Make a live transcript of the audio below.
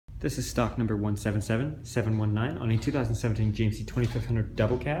This is stock number 177719 on a 2017 GMC 2500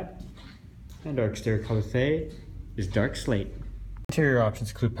 double cab, and our exterior color today is dark slate. Interior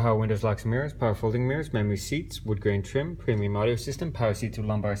options include power windows, locks and mirrors, power folding mirrors, memory seats, wood grain trim, premium audio system, power seats with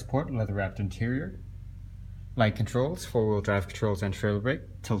lumbar support, leather wrapped interior, light controls, four-wheel drive controls and trailer brake,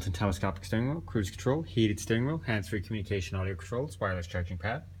 tilt and telescopic steering wheel, cruise control, heated steering wheel, hands-free communication audio controls, wireless charging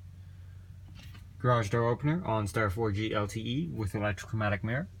pad, garage door opener on Star 4G LTE with electrochromatic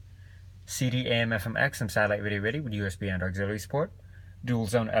mirror, CD, AM, FM, XM satellite radio ready with USB and auxiliary support, dual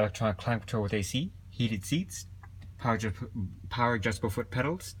zone electronic climate control with AC, heated seats, power adjustable foot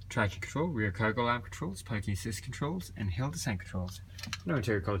pedals, traction control, rear cargo lamp controls, parking assist controls, and hill descent controls. No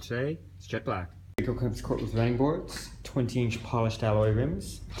interior color today is jet black. Vehicle comes equipped with running boards, 20-inch polished alloy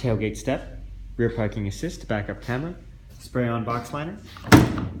rims, tailgate step, rear parking assist, backup camera, spray-on box liner,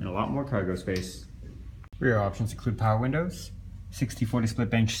 and a lot more cargo space. Rear options include power windows, 60/40 split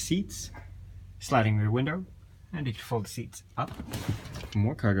bench seats, sliding rear window, and you can fold the seats up for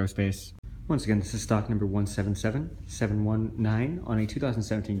more cargo space. Once again, this is stock number 177719 on a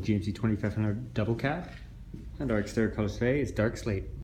 2017 GMC 2500 double cab, and our exterior color today is dark slate.